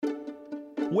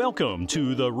Welcome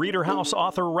to the Reader House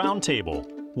Author Roundtable,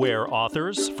 where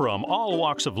authors from all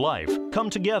walks of life come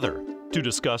together to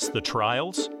discuss the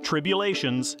trials,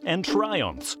 tribulations, and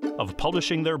triumphs of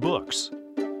publishing their books.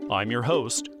 I'm your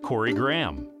host, Corey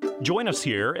Graham. Join us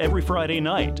here every Friday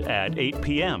night at 8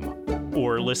 p.m.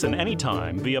 or listen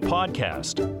anytime via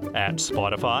podcast at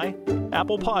Spotify,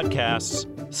 Apple Podcasts,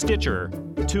 Stitcher,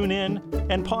 TuneIn,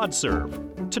 and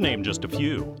PodServe, to name just a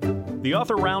few. The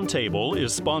Author Roundtable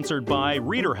is sponsored by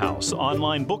Reader House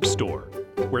Online Bookstore,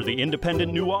 where the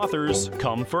independent new authors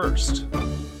come first.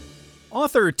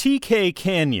 Author T.K.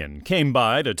 Canyon came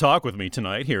by to talk with me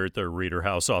tonight here at the Reader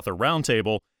House Author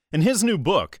Roundtable. In his new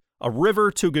book, A River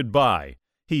to Goodbye,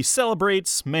 he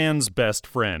celebrates man's best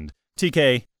friend.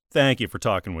 T.K., thank you for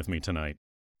talking with me tonight.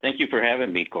 Thank you for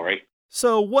having me, Corey.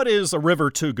 So what is A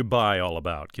River to Goodbye all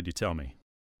about? Could you tell me?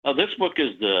 This book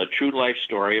is the true life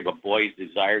story of a boy's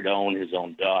desire to own his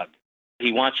own dog.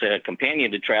 He wants a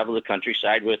companion to travel the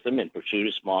countryside with him in pursuit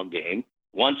of small game.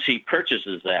 Once he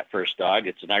purchases that first dog,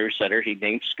 it's an Irish setter he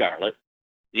named Scarlet,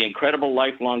 the incredible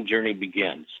lifelong journey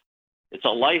begins. It's a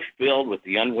life filled with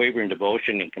the unwavering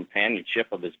devotion and companionship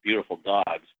of his beautiful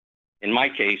dogs. In my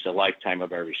case, a lifetime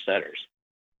of Irish setters.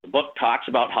 The book talks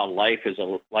about how life is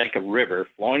like a river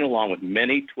flowing along with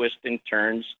many twists and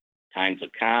turns, times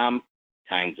of calm,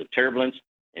 times of turbulence,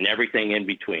 and everything in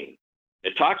between.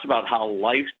 It talks about how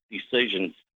life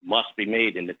decisions must be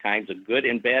made in the times of good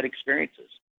and bad experiences.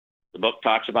 The book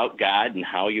talks about God and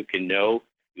how you can know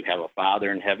you have a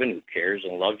Father in heaven who cares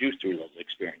and loves you through those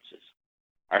experiences.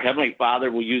 Our Heavenly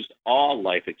Father will use all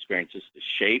life experiences to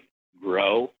shape,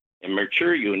 grow, and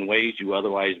mature you in ways you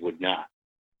otherwise would not.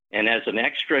 And as an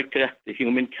extra to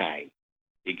humankind,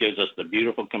 He gives us the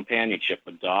beautiful companionship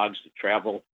of dogs to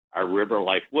travel our river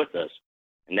life with us.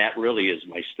 And that really is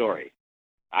my story.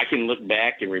 I can look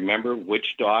back and remember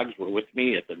which dogs were with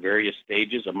me at the various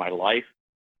stages of my life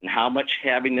and how much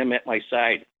having them at my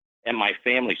side, at my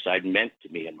family side, meant to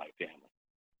me and my family.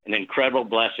 An incredible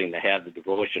blessing to have the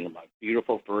devotion of my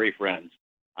beautiful furry friends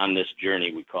on this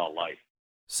journey we call life.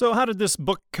 So how did this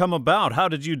book come about? How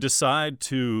did you decide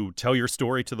to tell your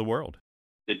story to the world?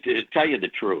 To tell you the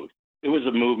truth, it was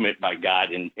a movement by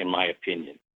God, in my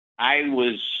opinion. I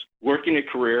was working a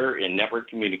career in network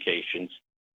communications,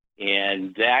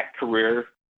 and that career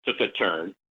took a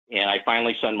turn, and I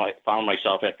finally found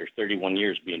myself after 31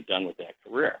 years being done with that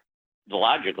career. The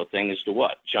logical thing is to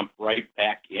what? Jump right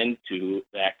back into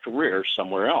that career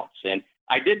somewhere else. And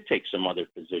I did take some other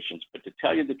positions, but to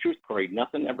tell you the truth, Corey,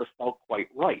 nothing ever felt quite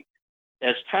right.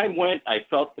 As time went, I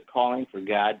felt the calling for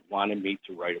God wanted me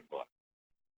to write a book.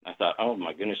 I thought, oh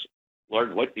my goodness,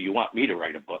 Lord, what do you want me to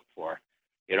write a book for?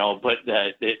 But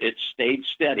it stayed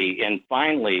steady. And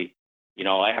finally,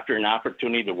 after an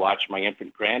opportunity to watch my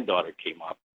infant granddaughter came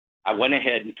up, I went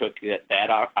ahead and took that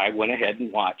out. I went ahead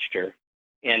and watched her.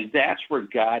 And that's where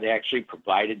God actually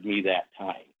provided me that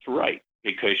time to write,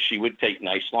 because she would take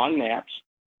nice long naps.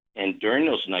 And during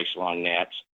those nice long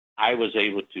naps, I was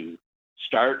able to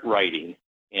start writing.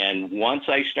 And once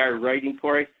I started writing,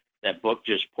 Corey, that book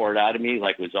just poured out of me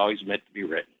like it was always meant to be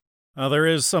written. There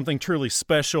is something truly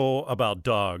special about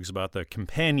dogs, about the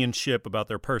companionship, about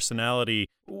their personality.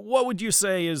 What would you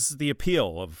say is the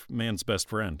appeal of man's best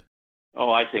friend?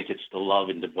 Oh, I think it's the love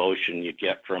and devotion you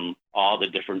get from all the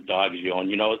different dogs you own.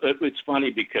 It's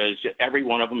funny because every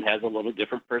one of them has a little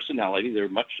different personality. They're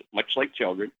much like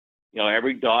children.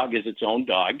 Every dog is its own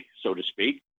dog, so to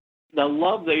speak. The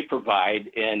love they provide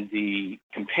and the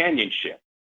companionship,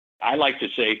 I like to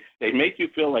say, they make you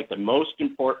feel like the most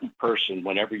important person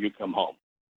whenever you come home.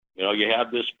 You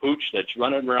have this pooch that's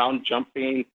running around,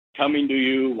 jumping, coming to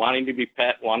you, wanting to be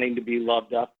pet, wanting to be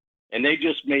loved up. And they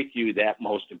just make you that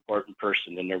most important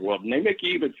person in their world. And they make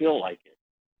you even feel like it.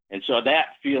 And so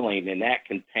that feeling and that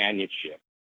companionship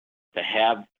to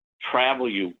have travel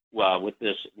you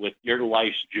with your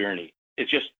life's journey,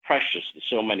 it's just precious to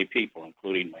so many people,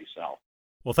 including myself.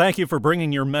 Well, thank you for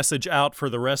bringing your message out for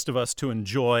the rest of us to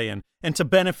enjoy and to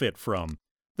benefit from.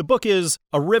 The book is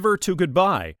A River to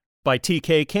Goodbye by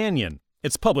T.K. Canyon.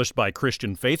 It's published by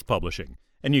Christian Faith Publishing,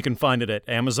 and you can find it at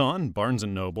Amazon, Barnes &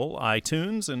 Noble,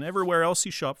 iTunes, and everywhere else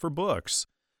you shop for books.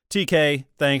 T.K.,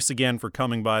 thanks again for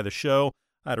coming by the show.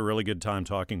 I had a really good time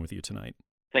talking with you tonight.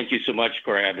 Thank you so much,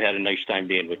 Corey. I've had a nice time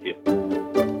being with you.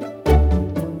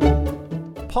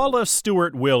 Paula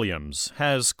Stewart Williams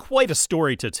has quite a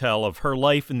story to tell of her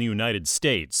life in the United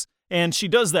States, and she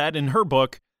does that in her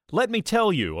book, Let Me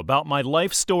Tell You About My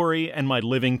Life Story and My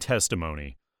Living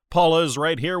Testimony. Paula is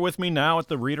right here with me now at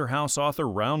the Reader House Author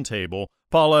Roundtable.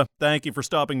 Paula, thank you for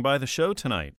stopping by the show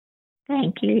tonight.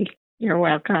 Thank you. You're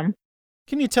welcome.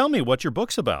 Can you tell me what your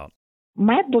book's about?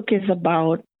 My book is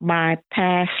about my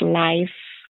past life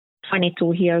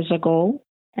 22 years ago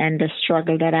and the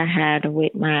struggle that I had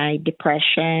with my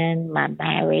depression, my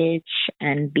marriage,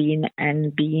 and being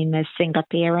a single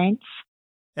parent.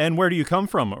 And where do you come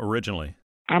from originally?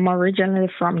 I'm originally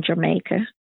from Jamaica.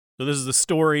 So this is the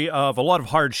story of a lot of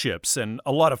hardships and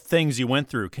a lot of things you went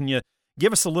through. Can you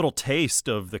give us a little taste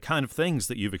of the kind of things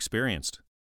that you've experienced?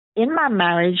 In my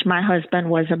marriage, my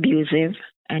husband was abusive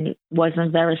and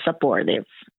wasn't very supportive,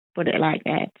 put it like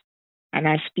that. And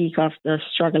I speak of the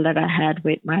struggle that I had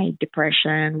with my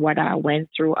depression, what I went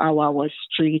through, how I was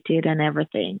treated and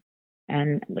everything.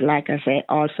 And like I said,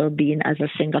 also being as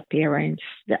a single parent,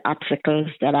 the obstacles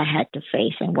that I had to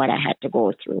face and what I had to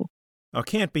go through. Now, it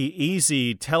can't be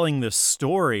easy telling this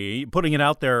story, putting it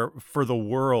out there for the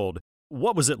world.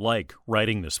 What was it like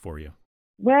writing this for you?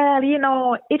 Well,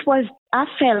 I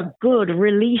felt good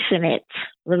releasing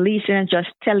and just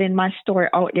telling my story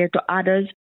out there to others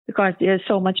because there's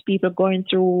so much people going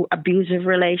through abusive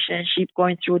relationship,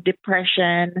 going through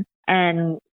depression,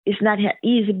 and it's not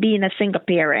easy being a single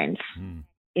parent.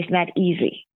 It's not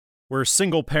easy. Were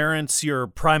single parents your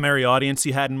primary audience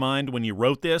you had in mind when you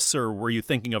wrote this, or were you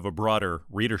thinking of a broader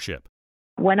readership?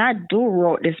 When I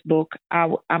wrote this book,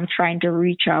 I'm trying to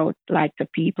reach out like the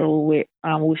people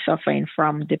who suffering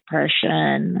from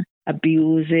depression,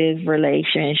 abusive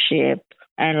relationship,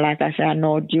 and like I said, I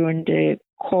know during the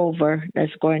COVID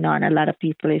that's going on, a lot of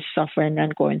people is suffering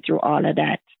and going through all of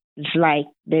that. It's like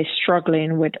they're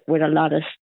struggling with a lot of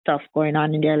stuff going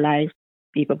on in their life.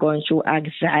 People going through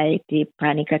anxiety,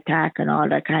 panic attack, and all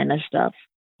that kind of stuff.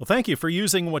 Well, thank you for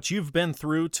using what you've been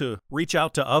through to reach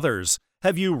out to others.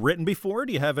 Have you written before?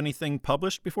 Do you have anything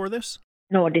published before this?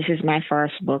 No, this is my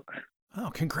first book.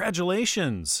 Oh,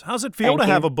 congratulations. How's it feel to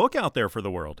have a book out there for the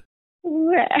world?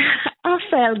 Well, I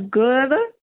felt good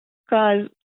because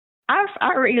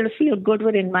I really feel good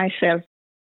within myself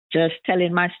just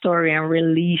telling my story and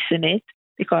releasing it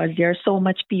because there's so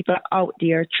much people out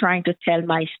there trying to tell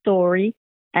my story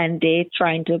and they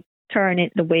trying to turn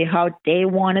it the way how they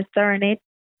want to turn it.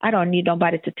 I don't need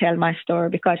nobody to tell my story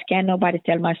because can't nobody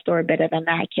tell my story better than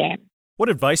I can. What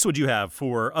advice would you have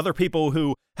for other people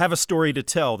who have a story to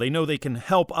tell? They know they can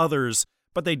help others,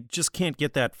 but they just can't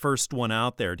get that first one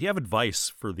out there. Do you have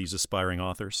advice for these aspiring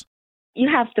authors? You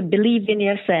have to believe in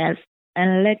yourself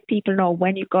and let people know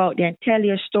when you go out there and tell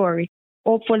your story.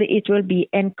 Hopefully it will be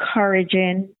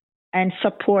encouraging and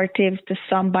supportive to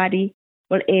somebody,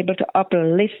 will able to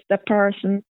uplift the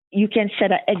person. You can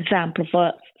set an example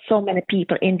for so many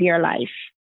people in their life.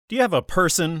 Do you have a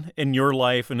person in your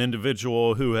life, an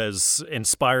individual who has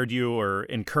inspired you or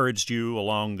encouraged you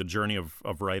along the journey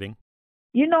of writing?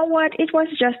 You know what? It was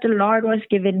just the Lord was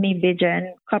giving me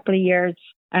vision a couple of years,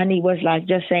 and he was like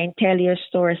just saying, tell your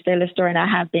story, and I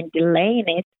have been delaying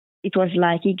it. It was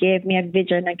like he gave me a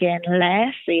vision again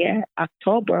last year,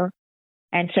 October,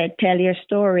 and said, tell your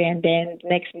story. And then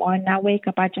next morning I wake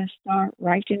up, I just start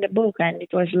writing the book. And it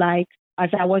was like, as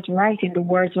I was writing, the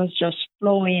words was just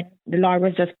flowing. The Lord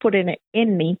was just putting it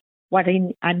in me, what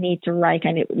I need to write,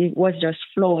 and it was just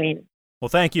flowing. Well,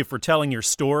 thank you for telling your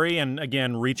story and,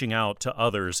 again, reaching out to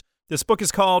others. This book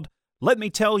is called Let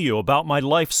Me Tell You About My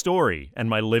Life Story and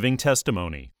My Living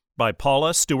Testimony by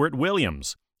Paula Stewart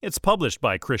Williams. It's published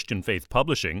by Christian Faith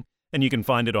Publishing, and you can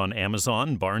find it on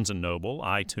Amazon, Barnes & Noble,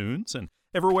 iTunes, and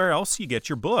everywhere else you get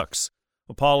your books.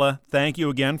 Well, Paula, thank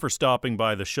you again for stopping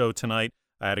by the show tonight.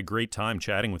 I had a great time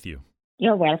chatting with you.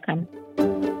 You're welcome.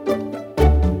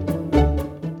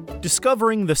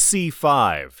 Discovering the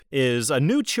C5 is a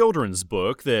new children's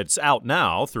book that's out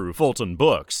now through Fulton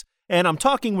Books. And I'm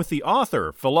talking with the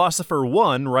author, Philosopher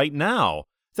One, right now.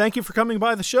 Thank you for coming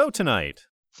by the show tonight.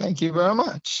 Thank you very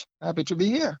much. Happy to be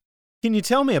here. Can you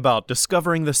tell me about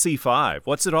Discovering the C5?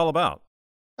 What's it all about?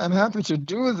 I'm happy to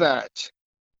do that.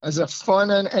 As a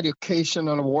fun and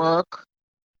educational work,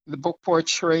 the book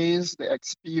portrays the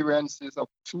experiences of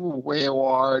two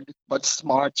wayward but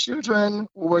smart children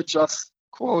who were just,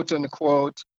 quote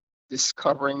unquote,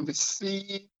 discovering the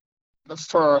sea the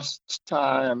first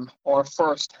time or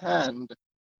firsthand.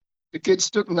 The kids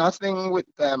took nothing with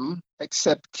them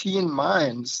except keen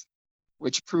minds,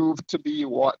 which proved to be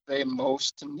what they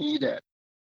most needed.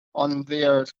 On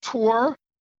their tour,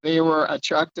 they were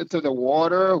attracted to the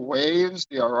water, waves,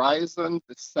 the horizon,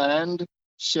 the sand,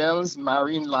 shells,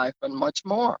 marine life, and much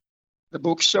more. The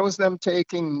book shows them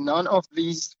taking none of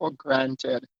these for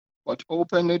granted, but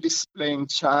openly displaying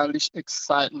childish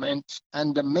excitement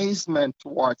and amazement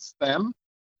towards them,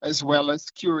 as well as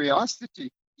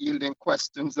curiosity, yielding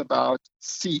questions about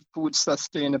seafood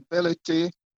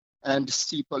sustainability and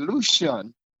sea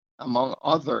pollution, among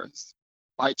others.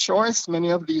 By choice, many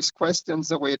of these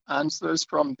questions await answers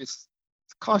from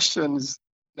discussions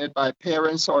led by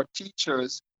parents or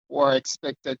teachers who are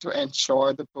expected to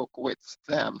enjoy the book with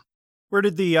them. Where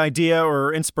did the idea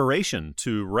or inspiration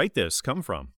to write this come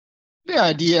from? The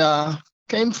idea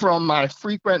came from my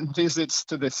frequent visits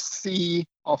to the Sea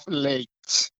of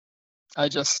Lakes. I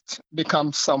just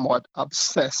become somewhat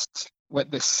obsessed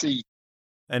with the sea.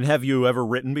 And have you ever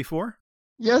written before?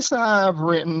 Yes, I have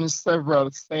written several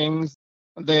things,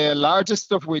 the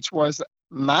largest of which was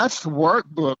math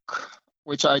workbook,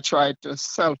 which I tried to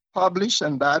self-publish,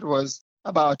 and that was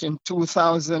about in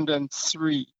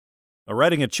 2003.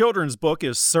 Writing a children's book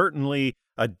is certainly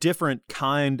a different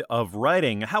kind of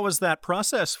writing. How was that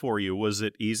process for you? Was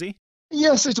it easy?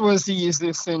 Yes, it was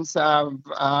easy since I've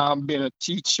been a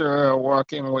teacher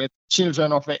working with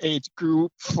children of the age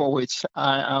group for which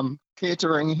I am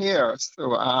catering here.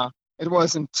 So it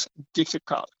wasn't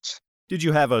difficult. Did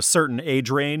you have a certain age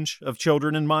range of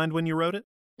children in mind when you wrote it?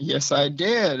 Yes, I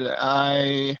did.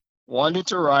 I wanted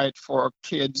to write for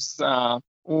kids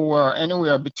who were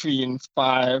anywhere between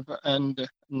 5 and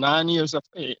 9 years of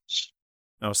age.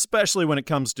 Now, especially when it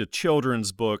comes to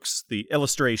children's books, the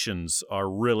illustrations are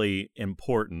really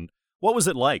important. What was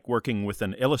it like working with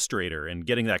an illustrator and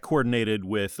getting that coordinated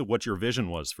with what your vision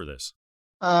was for this?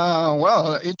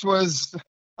 Well, it was,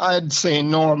 I'd say,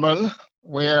 normal,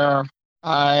 where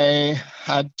we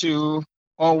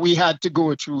had to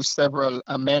go through several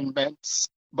amendments.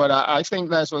 But I think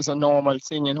that was a normal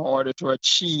thing in order to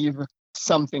achieve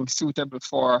something suitable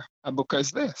for a book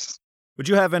as this. Would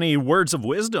you have any words of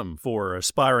wisdom for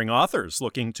aspiring authors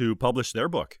looking to publish their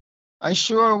book? I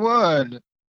sure would.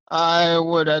 I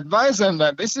would advise them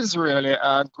that this is really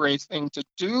a great thing to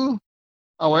do.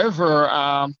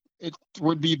 However, it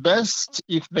would be best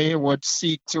if they would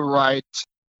seek to write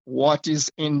what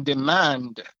is in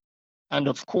demand. And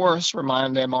of course,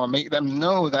 remind them or make them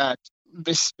know that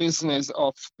this business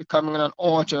of becoming an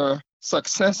author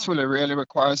successfully really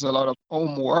requires a lot of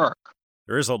homework.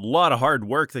 There is a lot of hard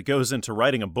work that goes into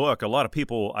writing a book. A lot of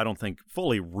people, I don't think,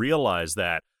 fully realize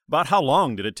that. About how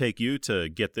long did it take you to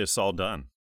get this all done?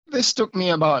 This took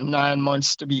me about 9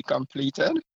 months to be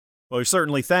completed. Well, we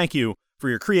certainly thank you for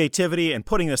your creativity and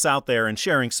putting this out there and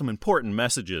sharing some important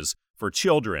messages for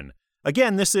children.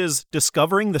 Again, this is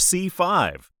Discovering the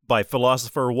C5 by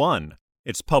Philosopher One.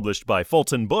 It's published by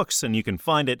Fulton Books, and you can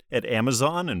find it at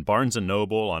Amazon and Barnes &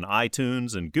 Noble, on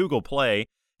iTunes and Google Play,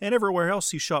 and everywhere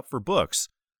else you shop for books.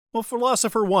 Well,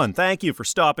 Philosopher One, thank you for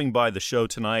stopping by the show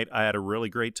tonight. I had a really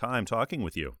great time talking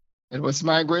with you. It was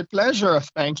my great pleasure.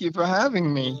 Thank you for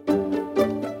having me.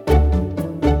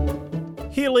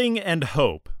 Healing and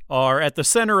hope are at the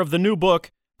center of the new book,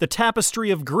 The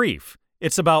Tapestry of Grief.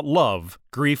 It's about love.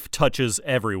 Grief touches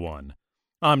everyone.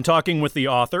 I'm talking with the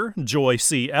author, Joy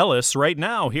C. Ellis, right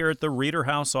now here at the Reader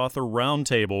House Author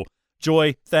Roundtable.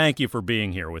 Joy, thank you for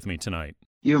being here with me tonight.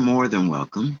 You're more than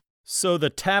welcome. So,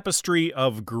 The Tapestry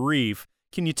of Grief,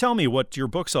 can you tell me what your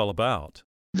book's all about?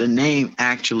 The name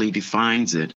actually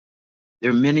defines it. There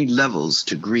are many levels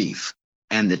to grief,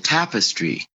 and the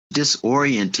tapestry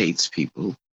disorientates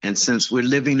people. And since we're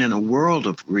living in a world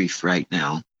of grief right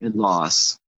now and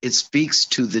loss, it speaks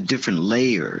to the different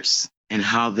layers and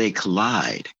how they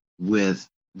collide with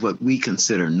what we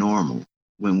consider normal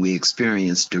when we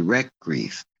experience direct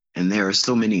grief. And there are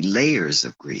so many layers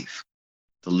of grief: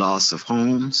 the loss of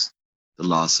homes, the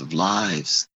loss of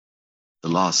lives, the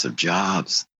loss of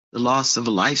jobs, the loss of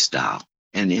a lifestyle.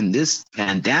 And in this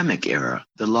pandemic era,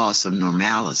 the loss of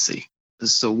normalcy.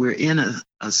 So we're in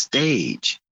a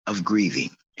stage of grieving.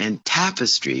 And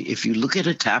tapestry, if you look at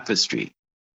a tapestry,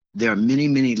 there are many,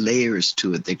 many layers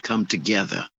to it that come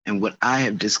together. And what I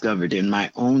have discovered in my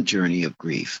own journey of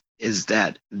grief is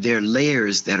that there are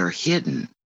layers that are hidden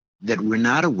that we're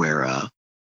not aware of.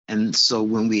 And so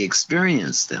when we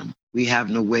experience them, we have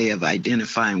no way of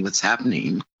identifying what's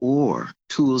happening or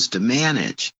tools to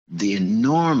manage the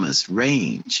enormous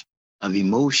range of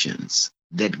emotions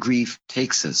that grief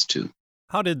takes us to.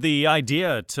 How did the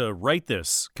idea to write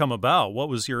this come about? What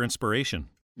was your inspiration?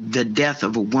 The death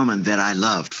of a woman that I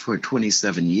loved for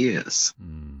 27 years.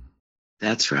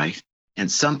 That's right.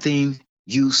 And something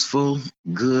useful,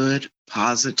 good,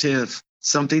 positive,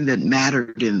 something that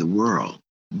mattered in the world.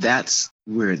 That's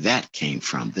where that came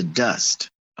from, the dust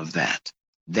of that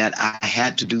I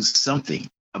had to do something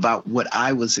about what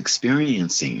I was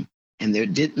experiencing. And there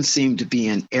didn't seem to be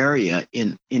an area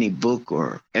in any book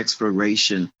or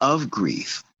exploration of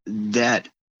grief that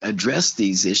addressed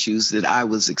these issues that I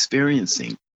was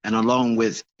experiencing. And along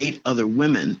with 8 other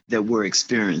women that were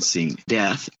experiencing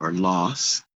death or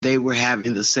loss, they were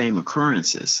having the same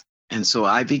occurrences. And so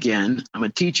I'm a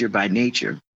teacher by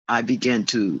nature. I began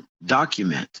to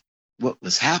document what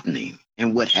was happening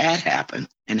and what had happened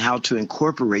and how to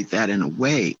incorporate that in a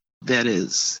way that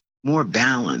is more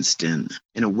balanced and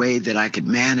in a way that I could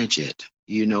manage it.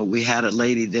 You know, we had a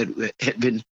lady that had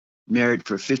been married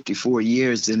for 54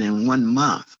 years, and in 1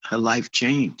 month, her life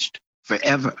changed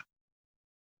forever.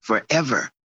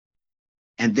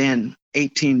 And then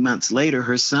 18 months later,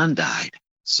 her son died.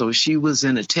 So she was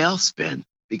in a tailspin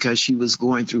because she was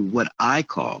going through what I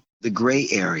call the gray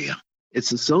area.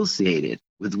 It's associated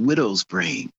with widow's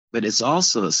brain, but it's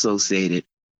also associated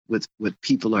with what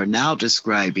people are now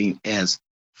describing as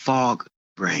fog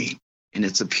brain. And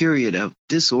it's a period of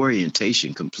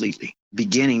disorientation completely,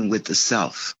 beginning with the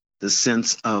self, the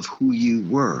sense of who you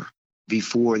were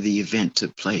before the event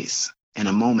took place, and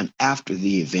a moment after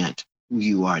the event, who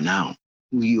you are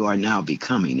now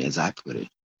becoming, as I put it,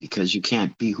 because you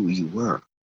can't be who you were.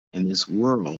 And this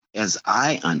world, as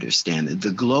I understand it,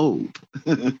 the globe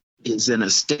is in a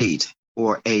state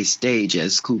or a stage,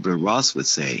 as Kubler-Ross would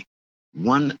say,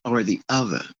 one or the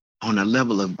other on a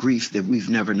level of grief that we've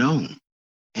never known.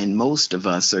 And most of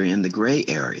us are in the gray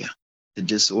area, the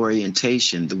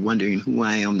disorientation, the wondering who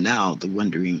I am now, the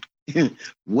wondering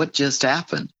what just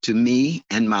happened to me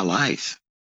and my life.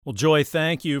 Well, Joy,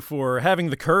 thank you for having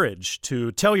the courage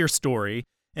to tell your story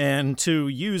and to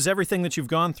use everything that you've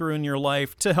gone through in your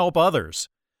life to help others.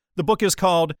 The book is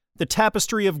called The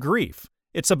Tapestry of Grief.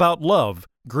 It's about love.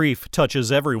 Grief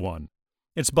touches everyone.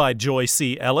 It's by Joy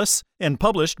C. Ellis and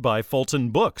published by Fulton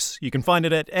Books. You can find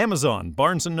it at Amazon,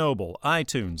 Barnes & Noble,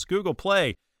 iTunes, Google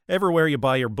Play, everywhere you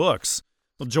buy your books.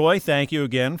 Well, Joy, thank you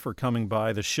again for coming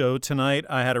by the show tonight.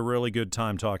 I had a really good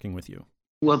time talking with you.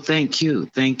 Well, thank you.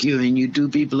 Thank you. And you do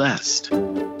be blessed.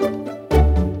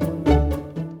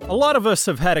 A lot of us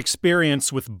have had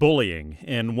experience with bullying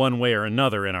in one way or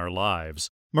another in our lives.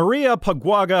 Maria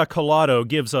Paguaga Collado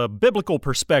gives a biblical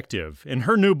perspective in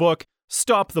her new book,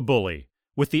 Stop the Bully,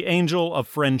 with the Angel of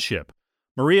Friendship.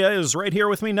 Maria is right here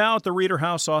with me now at the Reader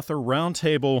House Author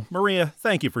Roundtable. Maria,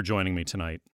 thank you for joining me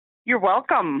tonight. You're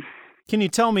welcome. Can you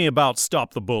tell me about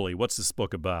Stop the Bully? What's this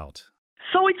book about?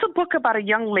 So it's a book about a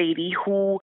young lady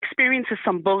who experiences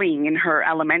some bullying in her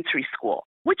elementary school,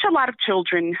 which a lot of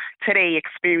children today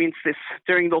experience this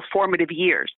during those formative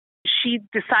years. She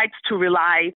decides to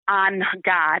rely on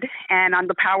God and on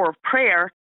the power of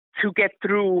prayer to get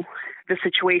through the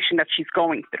situation that she's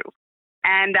going through.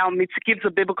 And it gives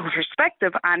a biblical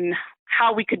perspective on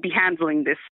how we could be handling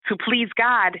this to please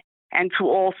God and to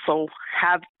also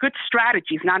have good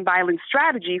strategies, nonviolent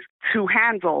strategies, to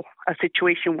handle a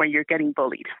situation where you're getting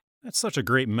bullied. That's such a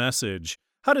great message.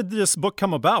 How did this book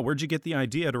come about? Where'd you get the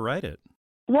idea to write it?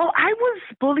 Well, I was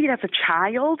bullied as a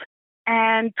child.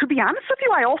 And to be honest with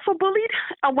you, I also bullied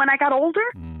when I got older.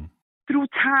 Through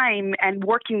time and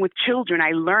working with children,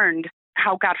 I learned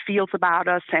how God feels about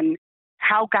us and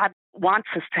how God wants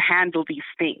us to handle these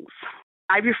things.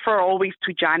 I refer always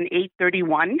to John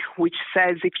 8:31, which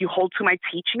says, if you hold to my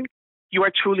teaching, you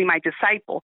are truly my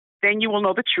disciple. Then you will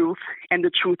know the truth, and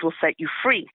the truth will set you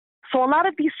free. So a lot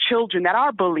of these children that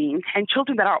are bullying and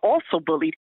children that are also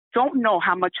bullied don't know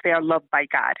how much they are loved by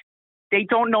God. They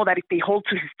don't know that if they hold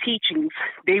to his teachings,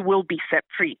 they will be set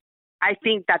free. I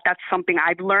think that that's something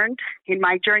I've learned in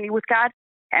my journey with God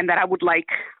and that I would like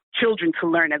children to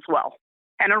learn as well.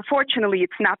 And unfortunately,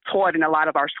 it's not taught in a lot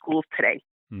of our schools today.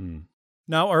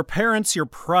 Now, are parents your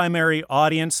primary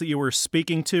audience that you were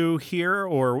speaking to here,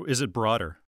 or is it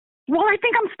broader? Well, I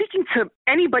think I'm speaking to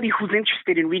anybody who's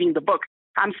interested in reading the book.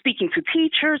 I'm speaking to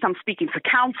teachers, I'm speaking to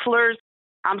counselors,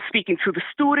 I'm speaking to the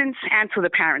students and to the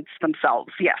parents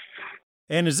themselves, yes.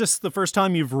 And is this the first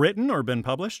time you've written or been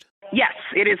published? Yes,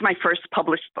 it is my first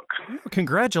published book. Oh,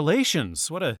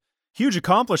 congratulations. What a huge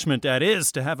accomplishment that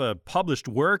is to have a published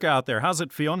work out there. How's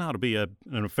it feel now to be an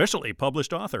officially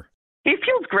published author? It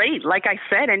feels great. Like I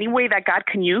said, any way that God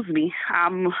can use me,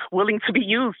 I'm willing to be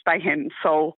used by him.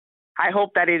 So I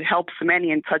hope that it helps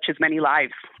many and touches many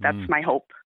lives. That's my hope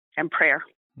and prayer.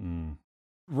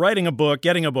 Writing a book,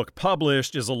 getting a book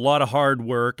published is a lot of hard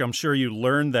work. I'm sure you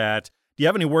learned that. Do you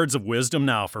have any words of wisdom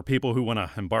now for people who want to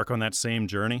embark on that same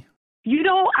journey? You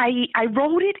know, I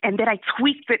wrote it and then I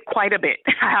tweaked it quite a bit,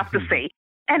 I have to say.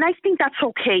 And I think that's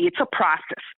okay. It's a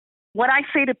process. What I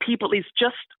say to people is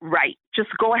just write. Just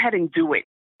go ahead and do it.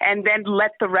 And then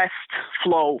let the rest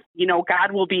flow. You know,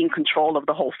 God will be in control of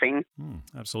the whole thing.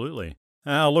 Absolutely.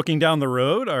 Looking down the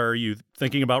road, are you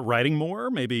thinking about writing more,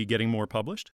 maybe getting more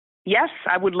published? Yes,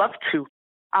 I would love to.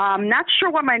 I'm not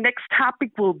sure what my next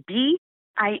topic will be.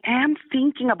 I am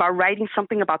thinking about writing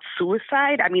something about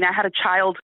suicide. I mean, I had a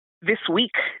child this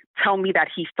week tell me that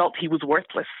he felt he was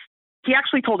worthless. He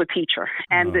actually told a teacher,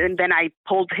 and then I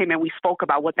told him, and we spoke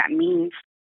about what that means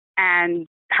and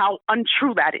how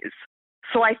untrue that is.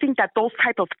 So I think that those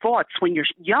type of thoughts when you're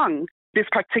young, this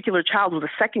particular child was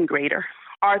a second grader,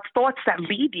 are thoughts that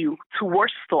lead you to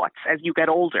worse thoughts as you get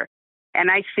older.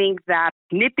 And I think that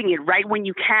nipping it right when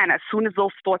you can, as soon as those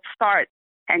thoughts start,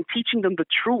 and teaching them the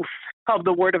truth of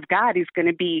the Word of God is going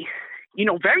to be,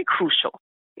 very crucial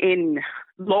in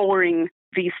lowering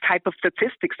these type of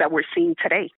statistics that we're seeing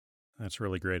today. That's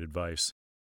really great advice.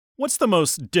 What's the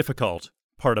most difficult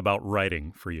part about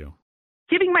writing for you?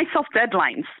 Giving myself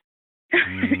deadlines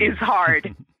is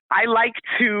hard. I like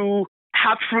to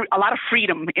have a lot of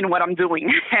freedom in what I'm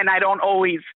doing, and I don't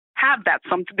always have that.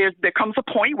 There comes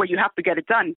a point where you have to get it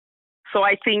done. So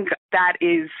I think that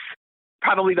is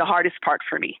probably the hardest part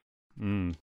for me.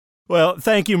 Well,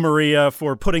 thank you, Maria,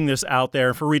 for putting this out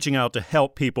there, for reaching out to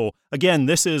help people. Again,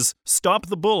 this is Stop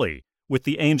the Bully with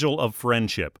the Angel of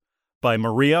Friendship by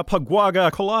Maria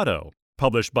Paguaga Collado,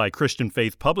 published by Christian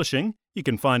Faith Publishing. You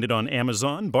can find it on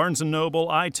Amazon, Barnes & Noble,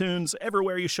 iTunes,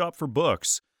 everywhere you shop for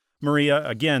books. Maria,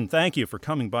 again, thank you for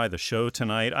coming by the show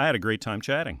tonight. I had a great time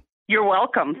chatting. You're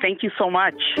welcome. Thank you so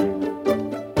much.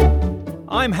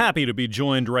 I'm happy to be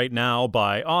joined right now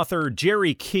by author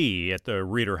Jerry Key at the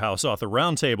Reader House Author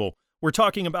Roundtable. We're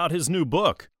talking about his new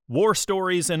book, War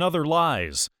Stories and Other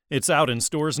Lies. It's out in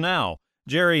stores now.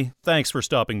 Jerry, thanks for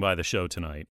stopping by the show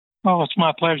tonight. Oh, it's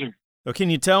my pleasure. So can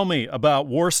you tell me about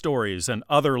War Stories and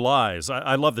Other Lies?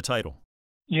 I love the title.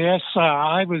 Yes,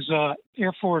 I was an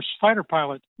Air Force fighter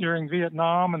pilot during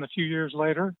Vietnam and a few years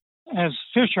later. As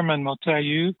fishermen will tell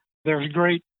you, there's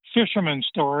great fisherman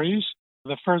stories.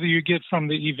 The further you get from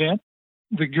the event,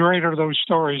 the greater those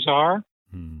stories are.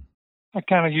 I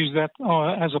kind of use that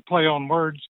as a play on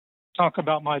words, talk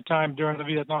about my time during the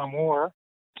Vietnam War.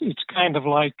 It's kind of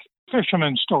like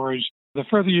fisherman stories. The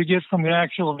further you get from the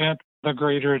actual event, the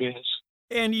greater it is.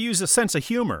 And you use a sense of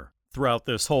humor throughout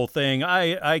this whole thing.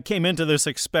 I came into this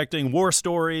expecting war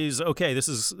stories. Okay, this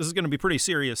is going to be pretty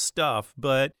serious stuff,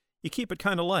 but you keep it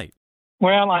kind of light.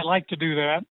 Well, I like to do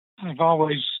that. I've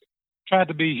always tried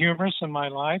to be humorous in my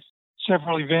life.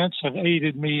 Several events have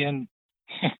aided me in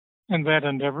that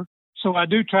endeavor. So I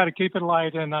do try to keep it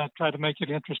light, and I try to make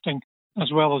it interesting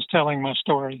as well as telling my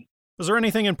story. Was there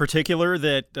anything in particular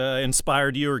that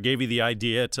inspired you or gave you the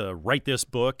idea to write this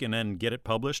book and then get it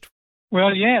published?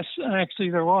 Well, yes,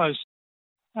 actually there was.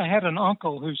 I had an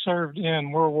uncle who served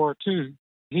in World War II.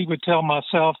 He would tell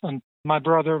myself and my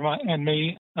brother and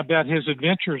me about his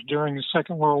adventures during the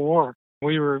Second World War.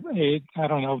 We were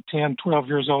 10, 12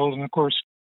 years old, and of course,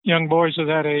 young boys of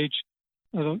that age,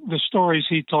 the stories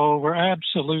he told were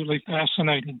absolutely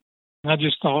fascinating. I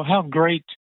just thought how great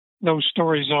those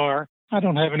stories are. I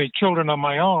don't have any children of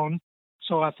my own,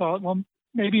 so I thought, well,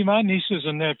 maybe my nieces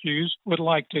and nephews would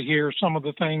like to hear some of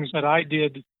the things that I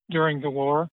did during the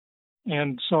war.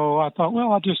 And so I thought,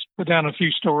 well, I'll just put down a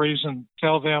few stories and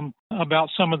tell them about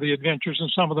some of the adventures and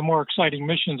some of the more exciting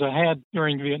missions I had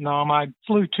during Vietnam. I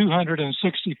flew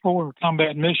 264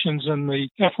 combat missions in the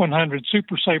F-100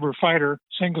 Super Sabre fighter,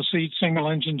 single-seat,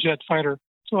 single-engine jet fighter.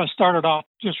 So I started off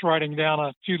just writing down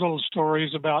a few little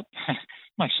stories about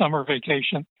my summer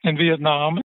vacation in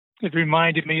Vietnam. It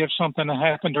reminded me of something that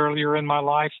happened earlier in my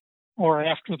life or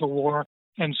after the war.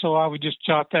 And so I would just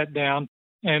jot that down.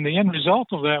 And the end result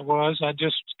of that was I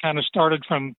just kind of started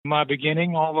from my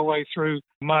beginning all the way through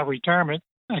my retirement.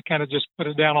 I kind of just put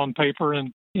it down on paper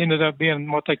and ended up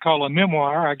being what they call a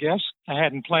memoir, I guess. I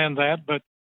hadn't planned that, but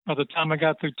by the time I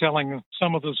got through telling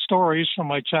some of the stories from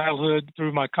my childhood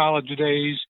through my college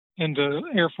days, into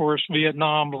Air Force,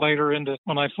 Vietnam, later into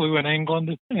when I flew in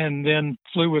England, and then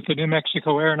flew with the New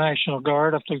Mexico Air National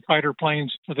Guard. I flew fighter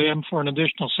planes for them for an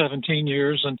additional 17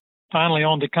 years, and finally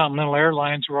on to Continental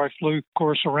Airlines, where I flew, of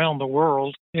course, around the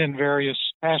world in various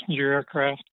passenger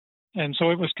aircraft. And so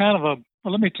it was kind of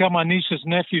let me tell my nieces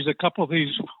and nephews a couple of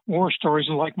these war stories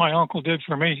like my uncle did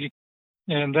for me.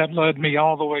 And that led me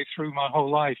all the way through my whole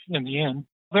life in the end.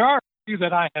 There are a few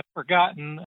that I have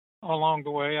forgotten along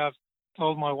the way. I've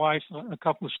told my wife a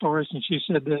couple of stories, and she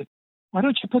said, why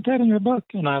don't you put that in your book?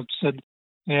 And I said,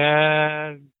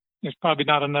 yeah, there's probably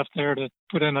not enough there to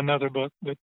put in another book.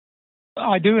 But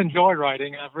I do enjoy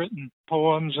writing. I've written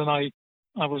poems, and I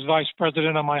was vice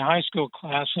president of my high school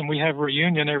class, and we have a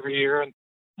reunion every year, and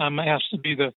I'm asked to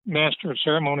be the master of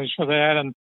ceremonies for that.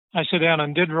 And I sat down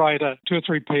and did write 2 or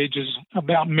 3 pages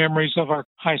about memories of our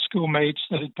high school mates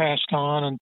that had passed on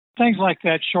and things like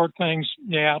that, short things,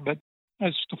 yeah. But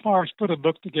as far as put a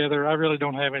book together, I really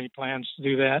don't have any plans to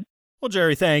do that. Well,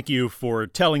 Jerry, thank you for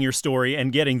telling your story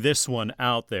and getting this one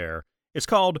out there. It's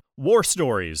called War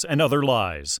Stories and Other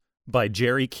Lies by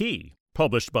Jerry Key,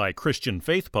 published by Christian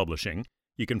Faith Publishing.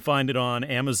 You can find it on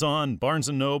Amazon, Barnes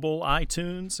 & Noble,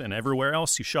 iTunes, and everywhere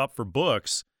else you shop for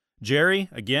books. Jerry,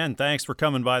 again, thanks for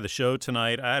coming by the show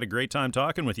tonight. I had a great time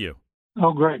talking with you.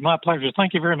 Oh, great. My pleasure.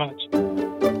 Thank you very much.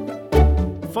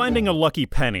 Finding a lucky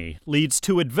penny leads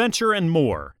to adventure and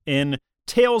more in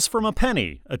Tales from a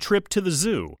Penny, A Trip to the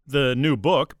Zoo, the new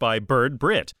book by Bird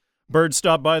Britt. Bird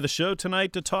stopped by the show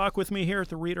tonight to talk with me here at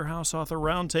the Reader House Author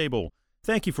Roundtable.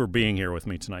 Thank you for being here with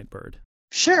me tonight, Bird.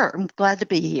 Sure, I'm glad to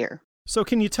be here. So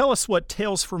can you tell us what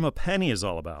Tales from a Penny is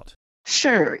all about?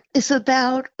 Sure. It's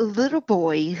about a little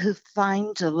boy who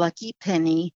finds a lucky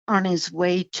penny on his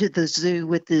way to the zoo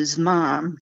with his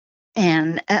mom.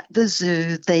 And at the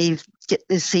zoo, they get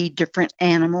to see different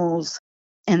animals,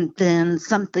 and then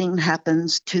something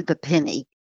happens to the penny.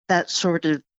 That's sort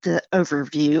of the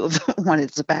overview of what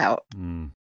it's about.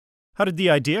 How did the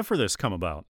idea for this come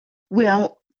about?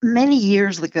 Well, many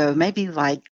years ago, maybe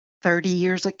like 30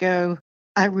 years ago,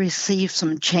 I received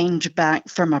some change back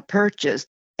from a purchase.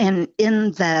 And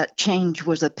in that change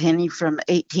was a penny from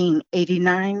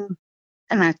 1889.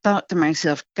 And I thought to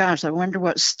myself, gosh, I wonder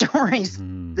what stories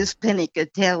this penny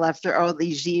could tell after all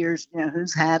these years,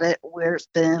 who's had it, where it's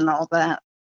been, all that.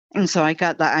 And so I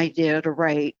got the idea to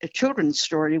write a children's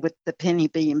story with the penny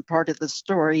being part of the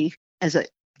story as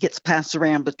it gets passed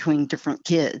around between different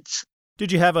kids.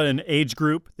 Did you have an age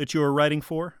group that you were writing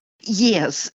for?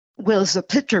 Yes. Well, it's a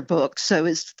picture book, so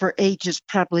it's for ages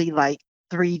probably like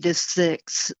 3 to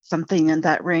 6, something in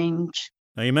that range.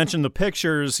 Now, you mentioned the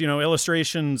pictures.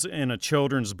 Illustrations in a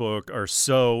children's book are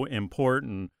so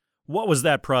important. What was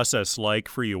that process like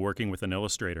for you working with an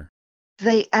illustrator?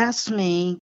 They asked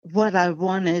me what I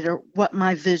wanted or what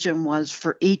my vision was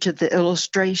for each of the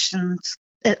illustrations.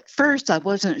 At first, I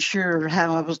wasn't sure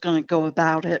how I was going to go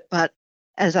about it, but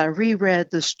as I reread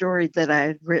the story that I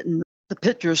had written, the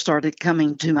pictures started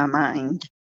coming to my mind.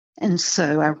 And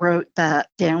so I wrote that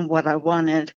down, what I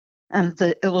wanted, and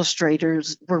the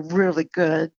illustrators were really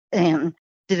good and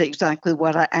did exactly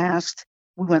what I asked.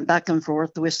 We went back and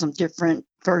forth with some different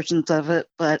versions of it,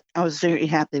 but I was very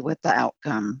happy with the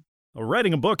outcome. Well,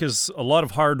 writing a book is a lot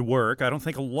of hard work. I don't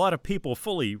think a lot of people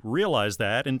fully realize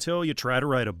that until you try to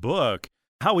write a book.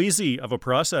 How easy of a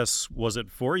process was it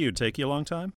for you? Take you a long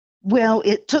time? Well,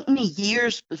 it took me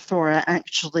years before I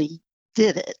actually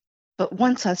did it. But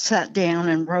once I sat down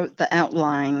and wrote the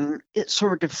outline, it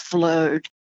sort of flowed.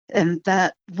 And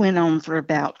that went on for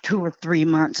about 2 or 3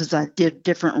 months as I did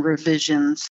different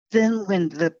revisions. Then when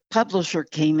the publisher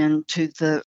came into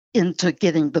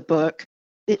getting the book,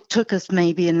 it took us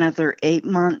maybe another 8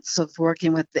 months of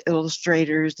working with the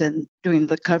illustrators and doing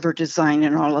the cover design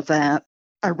and all of that.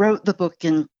 I wrote the book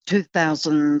in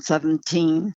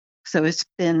 2017, so it's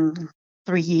been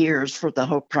 3 years for the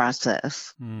whole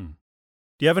process.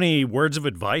 Do you have any words of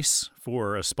advice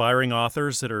for aspiring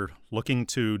authors that are looking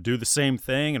to do the same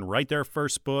thing and write their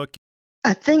first book?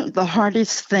 I think the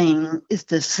hardest thing is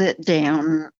to sit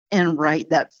down and write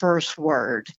that first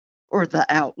word or the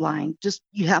outline. Just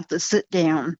you have to sit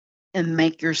down and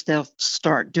make yourself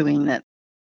start doing it.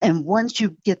 And once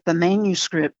you get the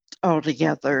manuscript all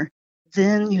together,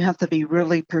 then you have to be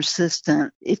really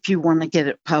persistent if you want to get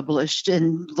it published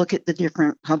and look at the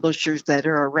different publishers that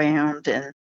are around.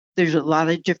 And there's a lot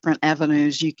of different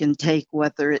avenues you can take,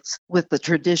 whether it's with the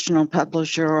traditional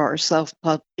publisher or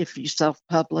if you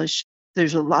self-publish.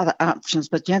 There's a lot of options,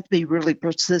 but you have to be really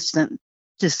persistent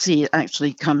to see it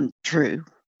actually come true.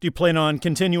 Do you plan on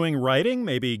continuing writing,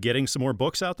 maybe getting some more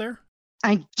books out there?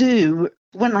 I do.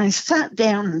 When I sat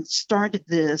down and started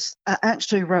this, I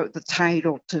actually wrote the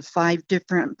title to 5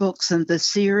 different books in the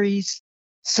series.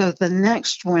 So the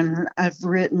next one, I've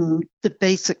written the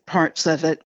basic parts of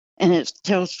it, and it's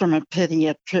Tales from a Penny,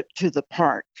 A Trip to the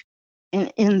Park.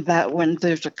 And in that one,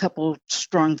 there's a couple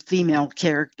strong female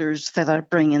characters that I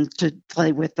bring in to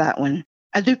play with that one.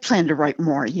 I do plan to write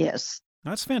more, yes.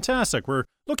 That's fantastic. We're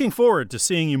looking forward to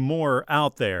seeing you more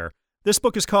out there. This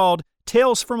book is called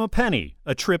Tales from a Penny,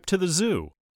 A Trip to the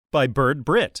Zoo by Bird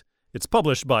Britt. It's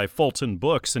published by Fulton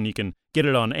Books, and you can get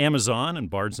it on Amazon and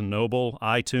Barnes & Noble,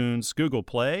 iTunes, Google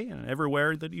Play, and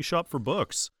everywhere that you shop for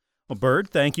books. Well, Bird,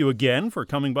 thank you again for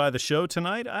coming by the show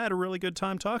tonight. I had a really good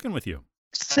time talking with you.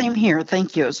 Same here.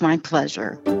 Thank you. It was my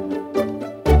pleasure.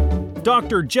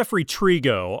 Dr. Jeffrey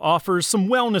Trigo offers some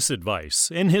wellness advice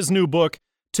in his new book,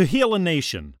 To Heal a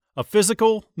Nation, a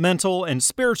physical, mental, and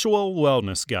spiritual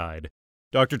wellness guide.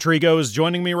 Dr. Trigo is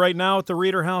joining me right now at the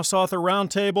Reader House Author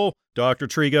Roundtable. Dr.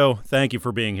 Trigo, thank you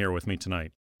for being here with me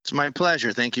tonight. It's my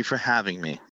pleasure. Thank you for having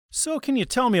me. So can you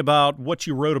tell me about what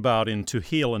you wrote about in To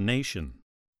Heal a Nation?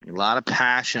 A lot of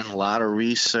passion, a lot of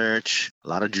research, a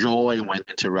lot of joy went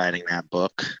into writing that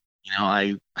book.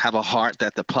 I have a heart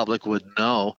that the public would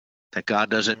know that God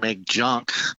doesn't make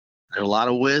junk. There's a lot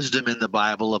of wisdom in the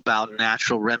Bible about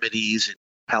natural remedies and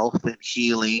health and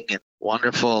healing and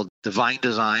wonderful divine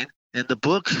design. And the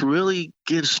book really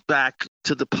gives back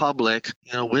to the public,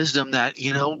 wisdom that,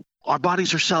 our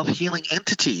bodies are self-healing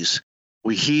entities.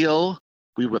 We heal,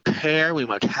 we repair, we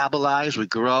metabolize, we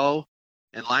grow.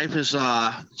 And life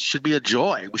should be a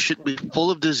joy. We shouldn't be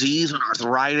full of disease and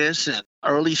arthritis and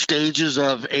early stages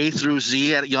of A through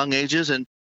Z at young ages. And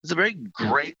it's a very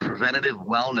great preventative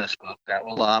wellness book that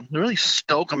will really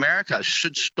stoke America. It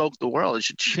should stoke the world. It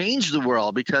should change the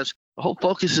world, because the whole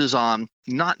focus is on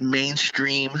not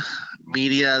mainstream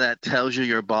media that tells you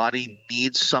your body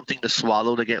needs something to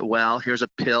swallow to get well. Here's a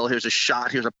pill, here's a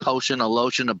shot, here's a potion, a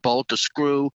lotion, a bolt, a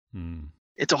screw.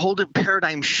 It's a whole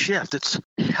paradigm shift. It's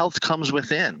health comes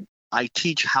within. I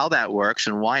teach how that works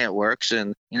and why it works.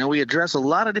 And, we address a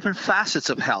lot of different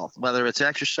facets of health, whether it's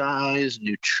exercise,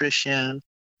 nutrition,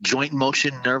 joint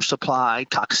motion, nerve supply,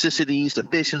 toxicities,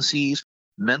 deficiencies,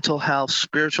 mental health,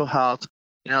 spiritual health.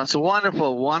 It's a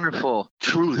wonderful, wonderful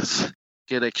truth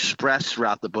get expressed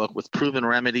throughout the book with proven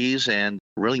remedies and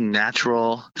really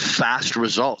natural, fast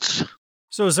results.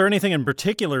 So is there anything in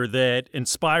particular that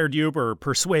inspired you or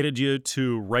persuaded you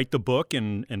to write the book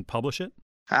and publish it?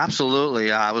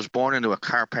 Absolutely. I was born into a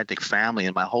chiropractic family,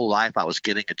 and my whole life I was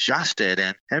getting adjusted.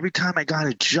 And every time I got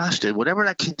adjusted, whatever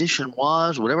that condition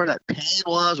was, whatever that pain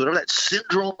was, whatever that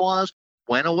syndrome was,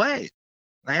 went away.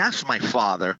 And I asked my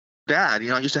father, Dad,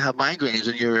 I used to have migraines,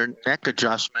 and your neck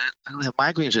adjustment, I don't have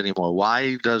migraines anymore.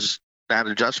 Why does that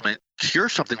adjustment cure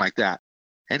something like that?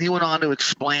 And he went on to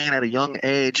explain at a young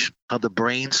age how the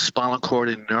brain, spinal cord,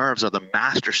 and nerves are the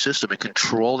master system and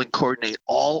control and coordinate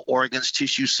all organs,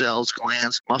 tissue, cells,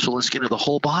 glands, muscle, and skin of the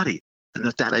whole body. And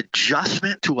that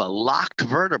adjustment to a locked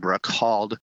vertebra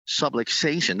called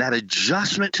subluxation, that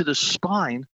adjustment to the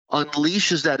spine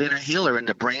unleashes that inner healer, and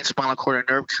the brain, spinal cord, and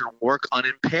nerve can work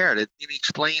unimpaired. And he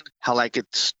explained how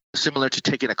it's similar to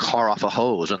taking a car off a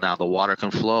hose, and now the water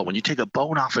can flow. When you take a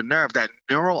bone off a nerve, that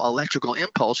neural electrical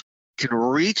impulse can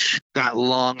reach that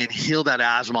lung and heal that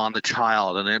asthma on the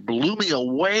child. And it blew me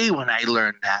away when I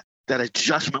learned that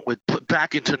adjustment would put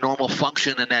back into normal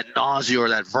function, and that nausea or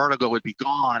that vertigo would be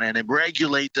gone, and it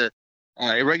regulates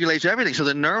everything. So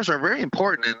the nerves are very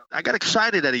important. And I got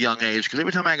excited at a young age, because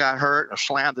every time I got hurt or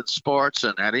slammed in sports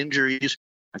and had injuries,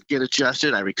 I'd get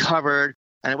adjusted, I recovered,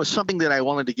 and it was something that I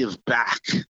wanted to give back.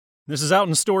 This is out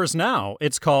in stores now.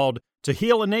 It's called To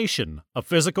Heal a Nation, a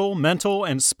Physical, Mental,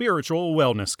 and Spiritual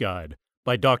Wellness Guide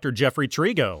by Dr. Jeffrey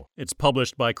Trigo. It's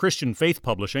published by Christian Faith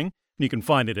Publishing. You can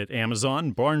find it at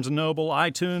Amazon, Barnes & Noble,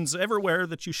 iTunes, everywhere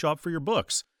that you shop for your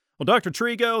books. Well, Dr.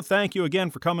 Trigo, thank you again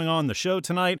for coming on the show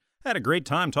tonight. I had a great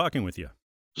time talking with you.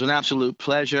 It was an absolute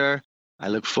pleasure. I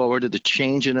look forward to the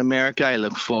change in America. I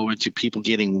look forward to people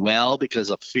getting well because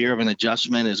the fear of an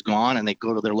adjustment is gone, and they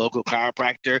go to their local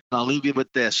chiropractor. I'll leave you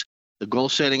with this. The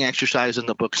goal-setting exercise in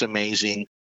the book's amazing.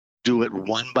 Do it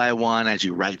one by one as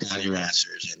you write down your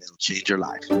answers, and it'll change your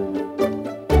life.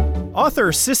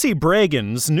 Author Sissy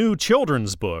Bragan's new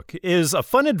children's book is a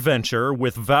fun adventure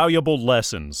with valuable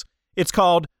lessons. It's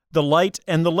called The Light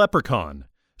and the Leprechaun.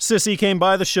 Sissy came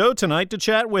by the show tonight to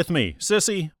chat with me.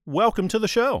 Sissy, welcome to the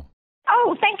show.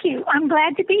 Oh, thank you. I'm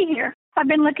glad to be here. I've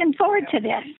been looking forward to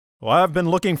this. Well, I've been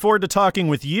looking forward to talking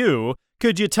with you.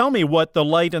 Could you tell me what The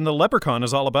Light and the Leprechaun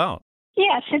is all about?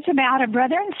 Yes, it's about a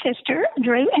brother and sister,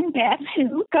 Drew and Beth,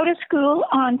 who go to school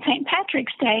on St.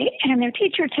 Patrick's Day, and their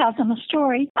teacher tells them a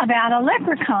story about a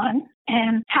leprechaun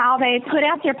and how they put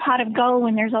out their pot of gold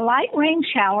when there's a light rain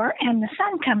shower and the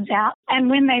sun comes out. And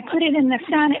when they put it in the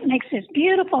sun, it makes this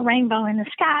beautiful rainbow in the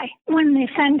sky. When the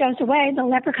sun goes away, the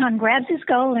leprechaun grabs his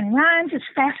gold and runs as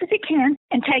fast as he can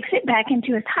and takes it back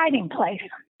into his hiding place.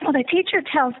 Well, the teacher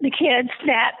tells the kids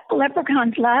that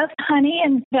leprechauns love honey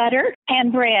and butter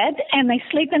and bread, and they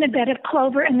sleep in a bed of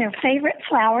clover, and their favorite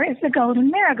flower is the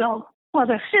golden marigold. Well,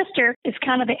 the sister is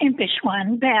kind of the impish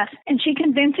one, Beth, and she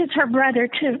convinces her brother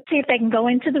to see if they can go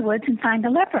into the woods and find a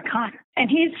leprechaun.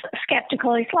 And he's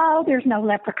skeptical. He's like, oh, there's no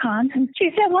leprechauns. And she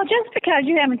said, well, just because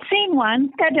you haven't seen one,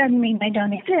 that doesn't mean they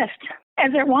don't exist.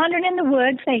 As they're wandering in the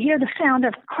woods, they hear the sound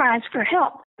of cries for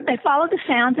help. They follow the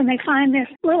sounds, and they find this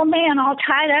little man all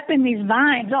tied up in these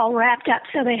vines, all wrapped up.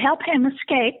 So they help him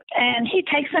escape, and he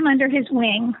takes them under his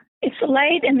wing. It's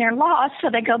late, and they're lost, so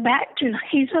they go back to,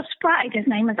 he's a sprite. His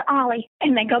name is Ollie.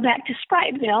 And they go back to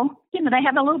Spriteville. You know, they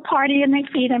have a little party, and they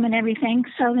feed him and everything.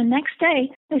 So the next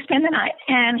day, they spend the night.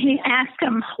 And he asks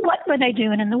them, what were they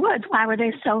doing in the woods? Why were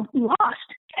they so lost?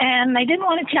 And they didn't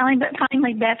want to tell him, but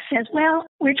finally Beth says, well,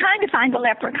 we're trying to find a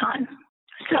leprechaun.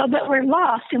 So, but we're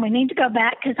lost and we need to go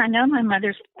back because I know my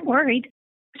mother's worried.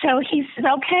 So he says,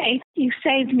 okay, you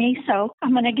saved me, so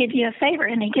I'm going to give you a favor.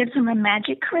 And he gives him a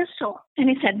magic crystal. And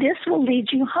he said, this will lead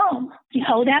you home. You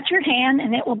hold out your hand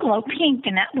and it will glow pink,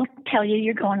 and that will tell you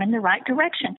you're going in the right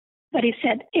direction. But he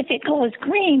said, if it glows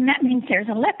green, that means there's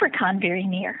a leprechaun very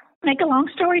near. Make a long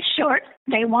story short,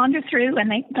 they wander through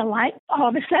and the light all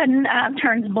of a sudden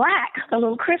turns black, the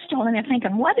little crystal, and they're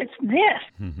thinking, what is this?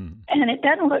 Mm-hmm. And it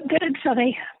doesn't look good, so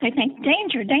they think,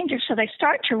 danger, danger. So they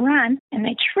start to run and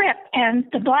they trip, and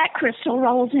the black crystal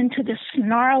rolls into this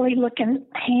snarly-looking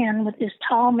hand with this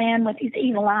tall man with these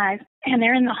evil eyes, and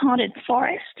they're in the haunted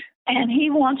forest. And he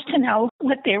wants to know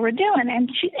what they were doing,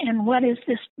 and what is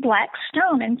this black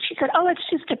stone? And she said, oh, it's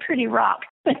just a pretty rock.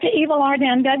 But the evil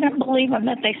Arden doesn't believe them,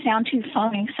 that they sound too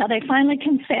phony. So they finally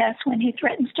confess when he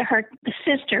threatens to hurt the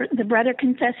sister. The brother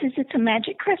confesses it's a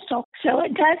magic crystal. So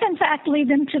it does, in fact, lead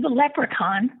them to the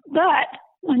leprechaun. But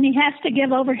when he has to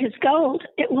give over his gold,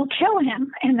 it will kill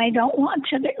him. And they don't want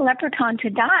the leprechaun to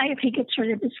die if he gets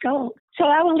rid of his gold. So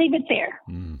I will leave it there.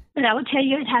 But I will tell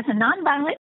you, it has a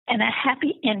nonviolent and a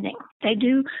happy ending. They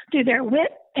do, through their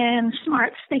wit and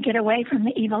smarts, they get away from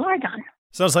the evil Argon.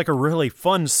 Sounds like a really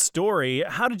fun story.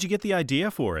 How did you get the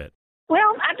idea for it?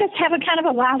 Well, I just have a kind of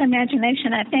a wild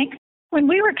imagination, I think. When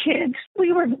we were kids,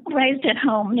 we were raised at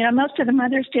home. You know, most of the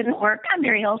mothers didn't work. I'm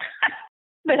very old.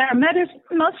 But our mothers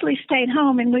mostly stayed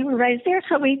home, and we were raised there.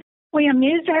 So we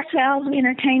amused ourselves, we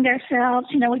entertained ourselves.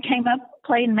 You know, we came up,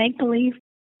 played make-believe.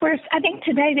 Whereas I think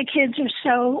today the kids are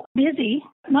so busy.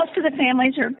 Most of the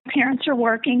families or parents are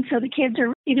working, so the kids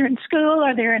are either in school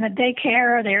or they're in a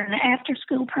daycare or they're in an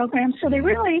after-school program. So they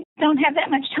really don't have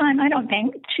that much time, I don't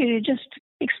think, to just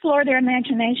explore their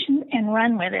imagination and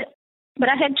run with it. But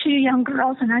I had 2 young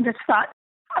girls, and I just thought,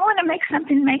 I want to make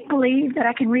something make-believe that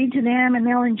I can read to them and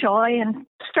they'll enjoy and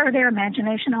stir their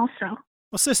imagination also.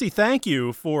 Well, Sissy, thank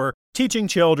you for teaching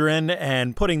children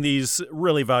and putting these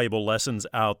really valuable lessons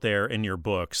out there in your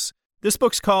books. This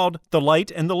book's called The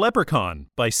Light and the Leprechaun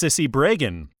by Sissy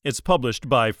Bregan. It's published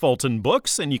by Fulton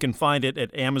Books, and you can find it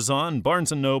at Amazon,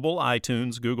 Barnes & Noble,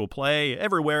 iTunes, Google Play,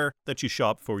 everywhere that you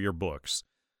shop for your books.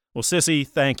 Well, Sissy,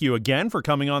 thank you again for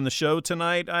coming on the show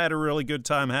tonight. I had a really good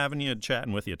time having you and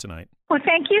chatting with you tonight. Well,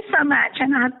 thank you so much,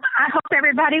 and I hope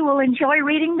everybody will enjoy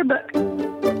reading the book.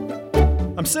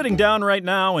 I'm sitting down right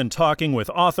now and talking with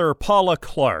author Paula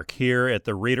Clark here at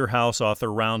the Reader House Author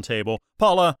Roundtable.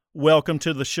 Paula, welcome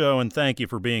to the show, and thank you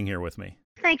for being here with me.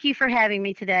 Thank you for having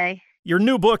me today. Your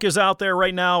new book is out there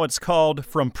right now. It's called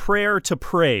From Prayer to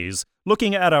Praise,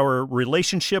 looking at our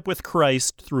relationship with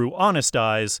Christ through honest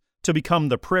eyes to become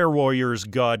the prayer warriors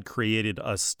God created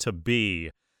us to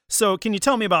be. So can you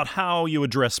tell me about how you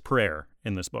address prayer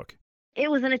in this book?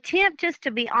 It was an attempt just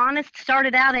to be honest,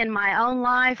 started out in my own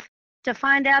life, to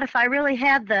find out if I really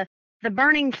had the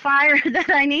burning fire that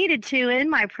I needed to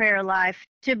in my prayer life,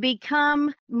 to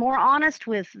become more honest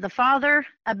with the Father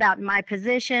about my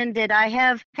position. Did I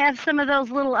have some of those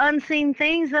little unseen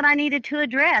things that I needed to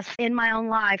address in my own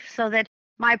life so that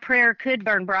my prayer could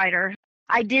burn brighter?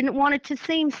 I didn't want it to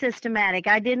seem systematic.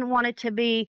 I didn't want it to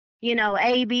be,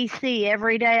 A, B, C.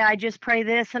 Every day I just pray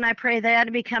this and I pray that.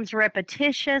 It becomes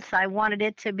repetitious. I wanted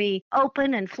it to be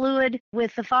open and fluid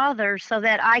with the Father so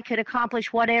that I could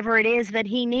accomplish whatever it is that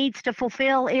He needs to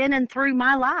fulfill in and through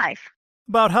my life.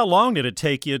 About how long did it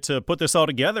take you to put this all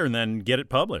together and then get it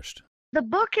published? The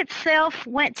book itself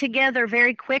went together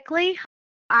very quickly.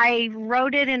 I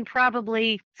wrote it in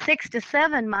probably 6 to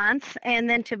 7 months, and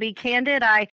then to be candid,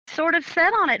 I sort of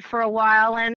sat on it for a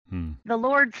while, and the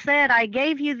Lord said, I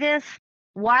gave you this,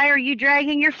 why are you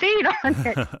dragging your feet on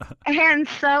it? And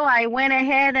so I went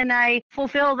ahead and I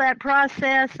fulfilled that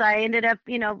process. I ended up,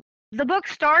 the book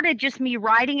started just me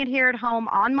writing it here at home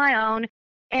on my own,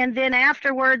 and then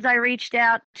afterwards I reached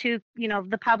out to,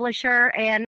 the publisher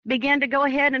and began to go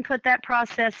ahead and put that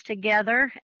process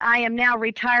together. I am now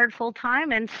retired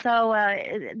full-time, and so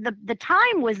the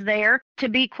time was there. To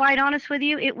be quite honest with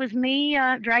you, it was me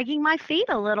dragging my feet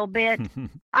a little bit.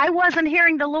 I wasn't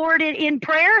hearing the Lord in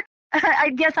prayer. I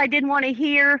guess I didn't want to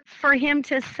hear for Him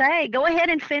to say, go ahead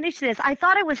and finish this. I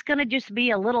thought it was going to just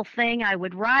be a little thing I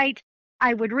would write.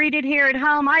 I would read it here at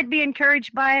home. I'd be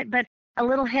encouraged by it, but a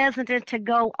little hesitant to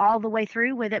go all the way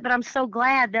through with it. But I'm so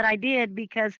glad that I did,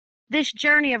 because this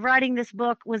journey of writing this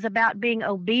book was about being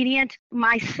obedient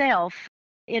myself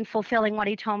in fulfilling what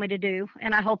He told me to do,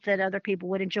 and I hope that other people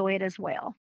would enjoy it as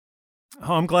well.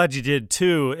 Oh, I'm glad you did,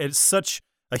 too. It's such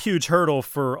a huge hurdle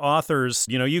for authors.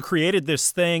 You created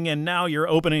this thing, and now you're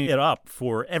opening it up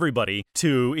for everybody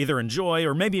to either enjoy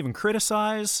or maybe even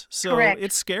criticize. So Correct.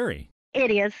 It's scary.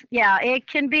 It is. Yeah, it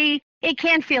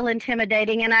can feel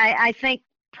intimidating, and I think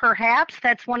perhaps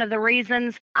that's one of the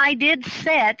reasons I did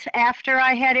sit after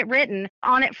I had it written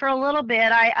on it for a little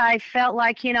bit. I felt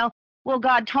like, well,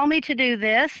 God told me to do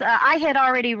this. I had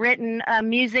already written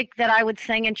music that I would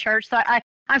sing in church, so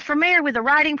I'm familiar with the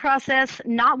writing process,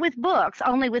 not with books,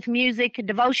 only with music,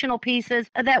 devotional pieces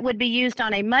that would be used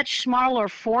on a much smaller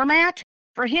format.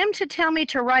 For him to tell me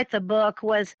to write the book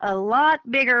was a lot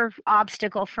bigger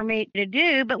obstacle for me to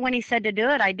do, but when he said to do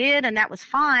it, I did, and that was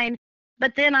fine.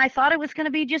 But then I thought it was going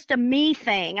to be just a me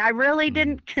thing. I really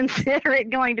didn't consider it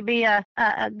going to be a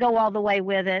go all the way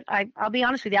with it. I'll be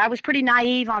honest with you, I was pretty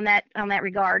naive on that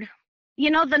regard.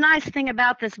 The nice thing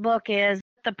about this book is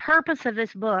the purpose of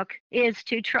this book is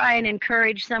to try and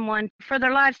encourage someone for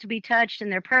their lives to be touched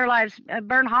and their prayer lives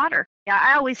burn hotter.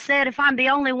 I always said if I'm the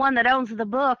only one that owns the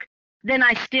book, then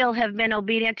I still have been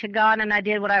obedient to God and I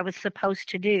did what I was supposed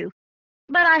to do.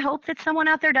 But I hope that someone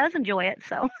out there does enjoy it.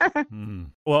 So,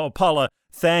 Well, Paula,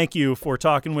 thank you for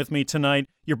talking with me tonight.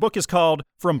 Your book is called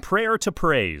From Prayer to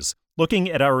Praise, looking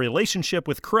at our relationship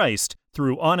with Christ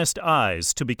through honest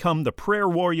eyes to become the prayer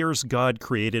warriors God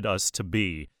created us to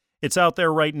be. It's out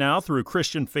there right now through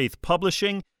Christian Faith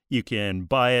Publishing. You can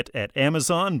buy it at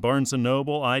Amazon, Barnes &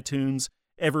 Noble, iTunes,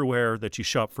 everywhere that you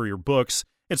shop for your books.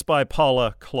 It's by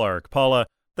Paula Clark. Paula,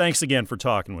 thanks again for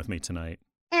talking with me tonight.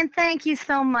 And thank you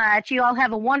so much. You all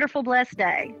have a wonderful, blessed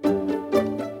day.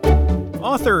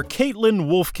 Author Caitlin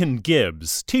Wolfkin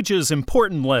Gibbs teaches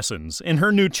important lessons in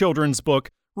her new children's book,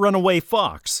 Runaway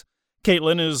Fox.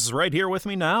 Caitlin is right here with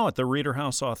me now at the Reader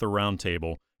House Author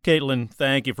Roundtable. Caitlin,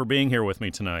 thank you for being here with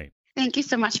me tonight. Thank you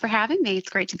so much for having me. It's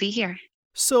great to be here.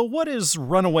 So what is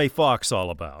Runaway Fox all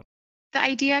about? The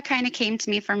idea kind of came to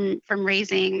me from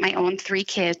raising my own 3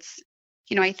 kids.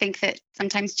 I think that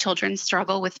sometimes children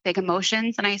struggle with big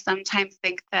emotions, and I sometimes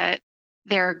think that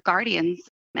their guardians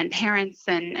and parents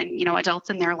and adults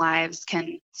in their lives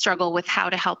can struggle with how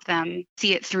to help them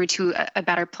see it through to a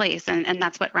better place, and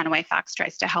that's what Runaway Fox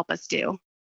tries to help us do.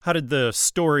 How did the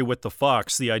story with the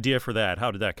fox, the idea for that,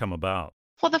 how did that come about?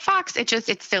 Well, the fox,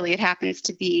 it's silly. It happens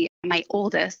to be my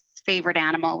oldest favorite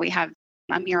animal. We have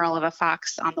a mural of a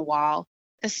fox on the wall.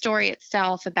 The story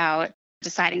itself about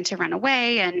deciding to run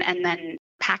away and then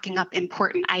packing up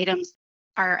important items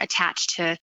are attached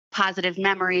to positive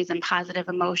memories and positive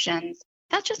emotions.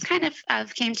 That just kind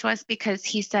of came to us because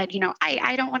he said,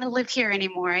 I don't want to live here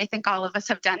anymore. I think all of us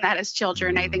have done that as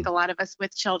children. I think a lot of us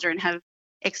with children have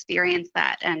experienced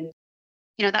that. And,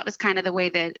 that was kind of the way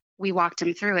that we walked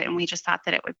him through it. And we just thought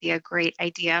that it would be a great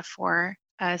idea for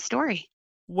a story.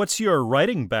 What's your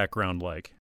writing background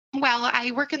like? Well,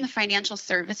 I work in the financial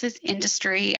services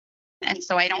industry, and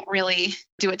so I don't really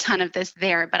do a ton of this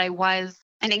there, but I was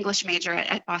an English major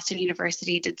at Boston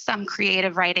University, did some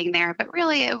creative writing there, but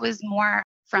really it was more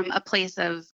from a place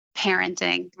of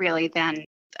parenting, really, than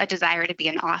a desire to be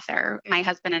an author. My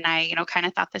husband and I, kind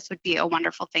of thought this would be a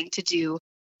wonderful thing to do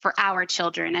for our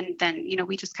children, and then,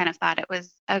 we just kind of thought it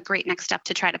was a great next step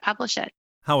to try to publish it.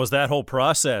 How was that whole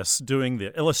process, doing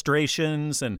the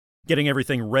illustrations and getting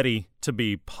everything ready to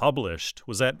be published?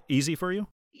 Was that easy for you?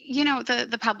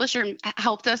 The publisher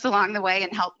helped us along the way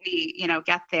and helped me,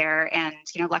 get there. And,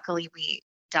 luckily we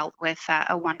dealt with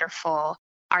a wonderful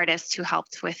artist who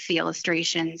helped with the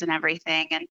illustrations and everything.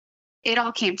 And it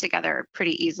all came together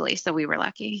pretty easily. So we were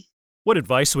lucky. What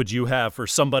advice would you have for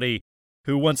somebody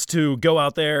who wants to go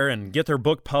out there and get their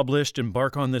book published,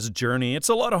 embark on this journey? It's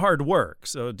a lot of hard work.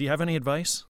 So do you have any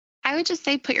advice? I would just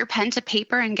say put your pen to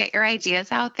paper and get your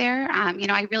ideas out there.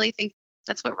 I really think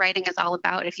that's what writing is all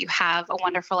about. If you have a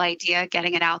wonderful idea,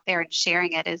 getting it out there and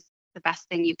sharing it is the best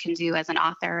thing you can do as an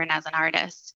author and as an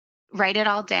artist. Write it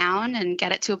all down and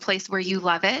get it to a place where you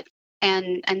love it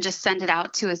and just send it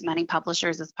out to as many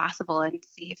publishers as possible and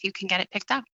see if you can get it picked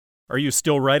up. Are you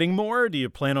still writing more? Do you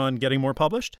plan on getting more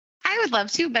published? I would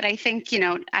love to, but I think,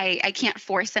 I can't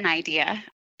force an idea.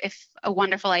 If a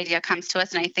wonderful idea comes to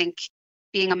us, and I think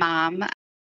being a mom,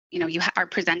 you are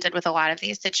presented with a lot of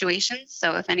these situations.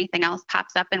 So if anything else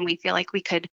pops up and we feel like we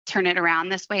could turn it around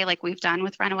this way, like we've done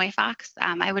with Runaway Fox,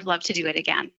 I would love to do it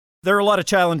again. There are a lot of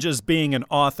challenges being an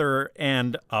author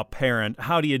and a parent.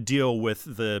 How do you deal with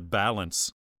the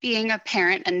balance? Being a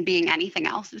parent and being anything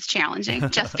else is challenging.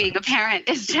 Just being a parent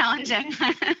is challenging.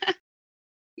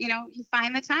 You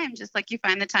find the time, just like you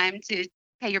find the time to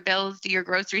pay your bills, do your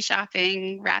grocery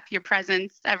shopping, wrap your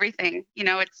presents, everything.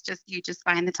 It's just, you just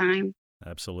find the time.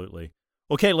 Absolutely.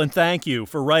 Well, Caitlin, thank you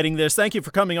for writing this. Thank you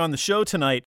for coming on the show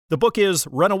tonight. The book is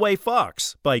Runaway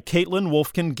Fox by Caitlin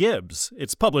Wolfkin Gibbs.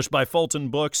 It's published by Fulton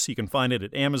Books. You can find it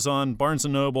at Amazon, Barnes &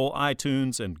 Noble,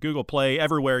 iTunes, and Google Play,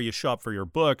 everywhere you shop for your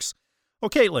books. Well,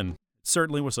 Caitlin, it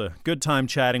certainly was a good time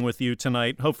chatting with you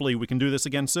tonight. Hopefully we can do this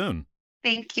again soon.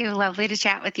 Thank you. Lovely to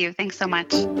chat with you. Thanks so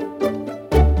much.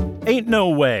 Ain't No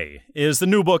Way is the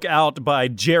new book out by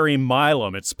Jerry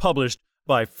Milam. It's published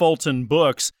by Fulton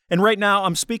Books. And right now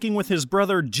I'm speaking with his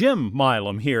brother Jim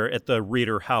Milam here at the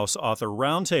Reader House Author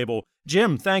Roundtable.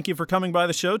 Jim, thank you for coming by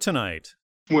the show tonight.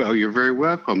 Well, you're very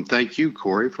welcome. Thank you,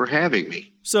 Corey, for having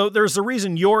me. So there's a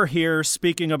reason you're here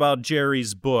speaking about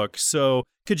Jerry's book. So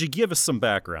could you give us some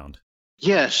background?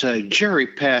 Yes, Jerry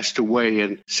passed away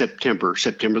in September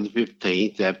the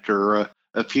 15th, after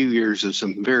a few years of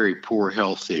some very poor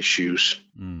health issues.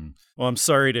 Well, I'm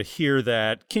sorry to hear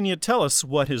that. Can you tell us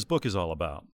what his book is all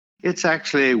about? It's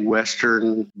actually a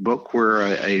Western book where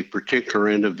a particular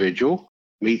individual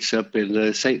meets up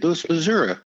in St. Louis,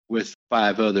 Missouri with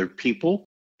 5 other people,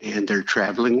 and they're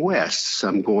traveling west,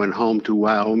 some going home to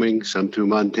Wyoming, some to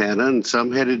Montana, and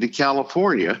some headed to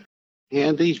California.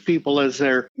 And these people, as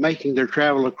they're making their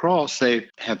travel across, they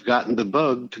have gotten the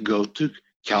bug to go to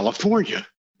California.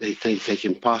 They think they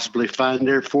can possibly find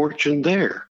their fortune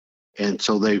there. And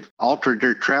so they've altered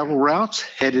their travel routes,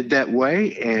 headed that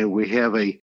way, and we have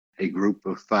a group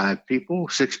of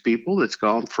 6 people that's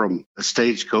gone from a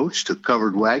stagecoach to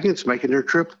covered wagons, making their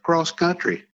trip across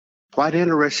country. Quite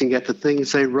interesting at the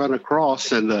things they run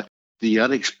across and the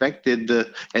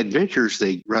unexpected adventures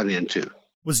they run into.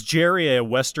 Was Jerry a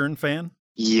Western fan?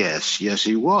 Yes,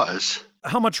 he was.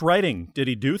 How much writing did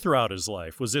he do throughout his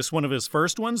life? Was this one of his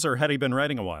first ones, or had he been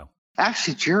writing a while?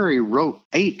 Actually, Jerry wrote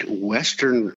 8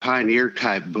 Western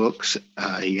pioneer-type books.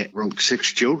 He wrote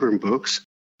 6 children books.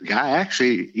 The guy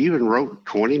actually even wrote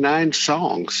 29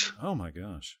 songs. Oh, my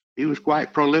gosh. He was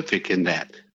quite prolific in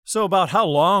that. So about how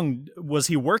long was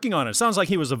he working on it? It sounds like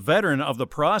he was a veteran of the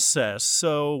process,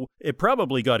 so it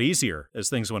probably got easier as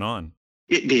things went on.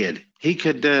 It did. He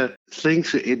could,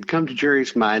 it'd come to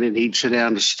Jerry's mind and he'd sit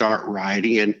down to start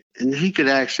writing, and he could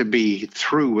actually be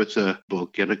through with the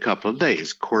book in a couple of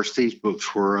days. Of course, these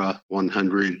books were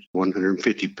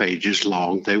 150 pages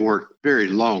long. They weren't very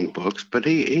long books, but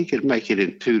he could make it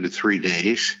in 2 to 3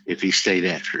 days if he stayed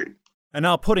after it. And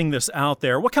now putting this out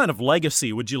there, what kind of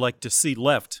legacy would you like to see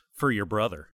left for your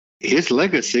brother? His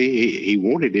legacy, he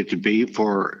wanted it to be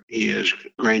for his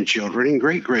grandchildren and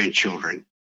great-grandchildren.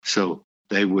 So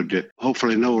they would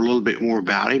hopefully know a little bit more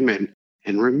about him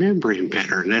and remember him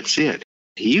better, and that's it.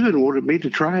 He even wanted me to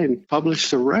try and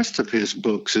publish the rest of his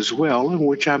books as well, in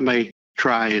which I may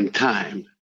try in time.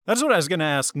 That's what I was going to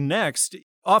ask next.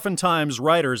 Oftentimes,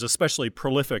 writers, especially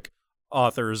prolific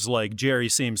authors like Jerry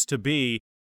seems to be,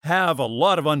 have a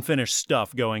lot of unfinished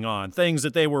stuff going on, things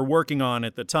that they were working on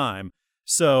at the time.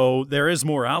 So there is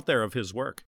more out there of his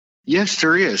work. Yes,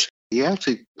 there is. He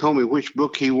actually told me which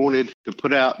book he wanted to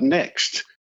put out next,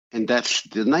 and that's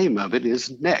the name of it is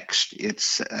Next.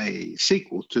 It's a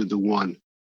sequel to the one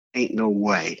Ain't No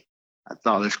Way. I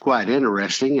thought it was quite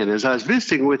interesting, and as I was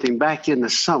visiting with him back in the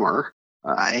summer,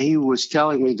 he was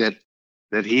telling me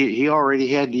that he already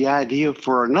had the idea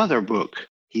for another book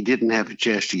he didn't have a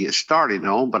chance to get started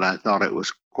on, but I thought it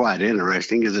was quite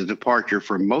interesting. As a departure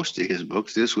from most of his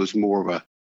books, this was more of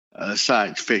a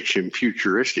science fiction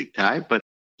futuristic type, but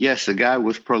yes, the guy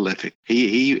was prolific.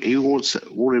 He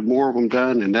wanted more of them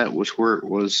done, and that was where it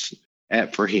was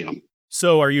at for him.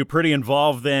 So are you pretty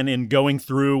involved then in going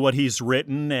through what he's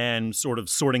written and sort of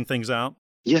sorting things out?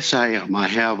 Yes, I am. I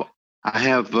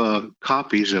have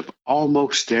copies of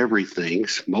almost everything,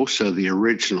 most of the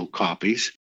original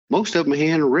copies, most of them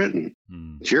handwritten.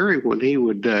 Jerry, when he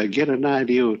would get an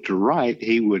idea to write,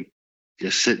 he would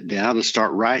just sit down and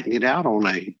start writing it out on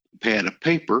a pad of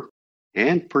paper,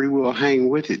 and pretty well hang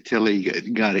with it till he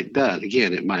got it done.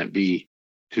 Again, it might be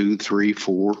 2, 3,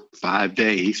 4, 5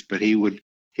 days, but he would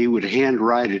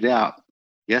handwrite it out.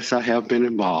 Yes, I have been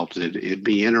involved. It'd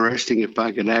be interesting if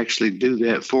I could actually do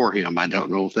that for him. I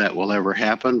don't know if that will ever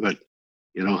happen, but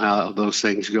you know how those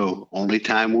things go. Only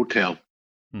time will tell.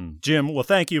 Jim, well,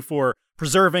 thank you for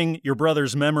preserving your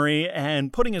brother's memory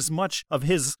and putting as much of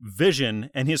his vision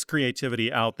and his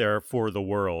creativity out there for the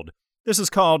world. This is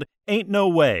called Ain't No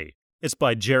Way. It's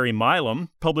by Jerry Milam,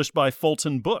 published by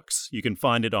Fulton Books. You can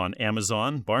find it on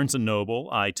Amazon, Barnes & Noble,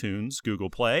 iTunes, Google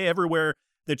Play, everywhere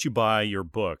that you buy your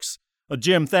books.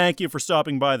 Jim, thank you for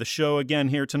stopping by the show again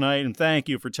here tonight, and thank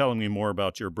you for telling me more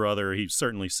about your brother. He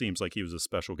certainly seems like he was a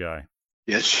special guy.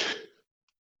 Yes.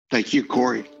 Thank you,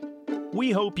 Corey.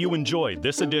 We hope you enjoyed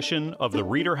this edition of the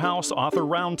Reader House Author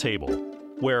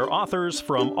Roundtable, where authors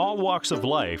from all walks of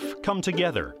life come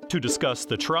together to discuss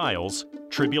the trials,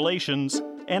 tribulations,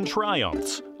 and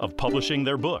triumphs of publishing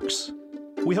their books.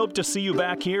 We hope to see you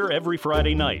back here every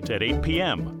Friday night at 8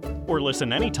 p.m. or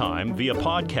listen anytime via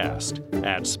podcast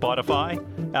at Spotify,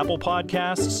 Apple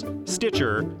Podcasts,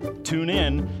 Stitcher,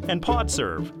 TuneIn, and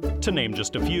PodServe, to name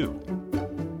just a few.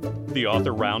 The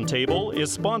Author Roundtable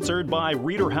is sponsored by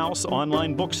Reader House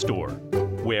Online Bookstore,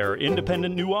 where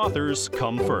independent new authors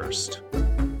come first.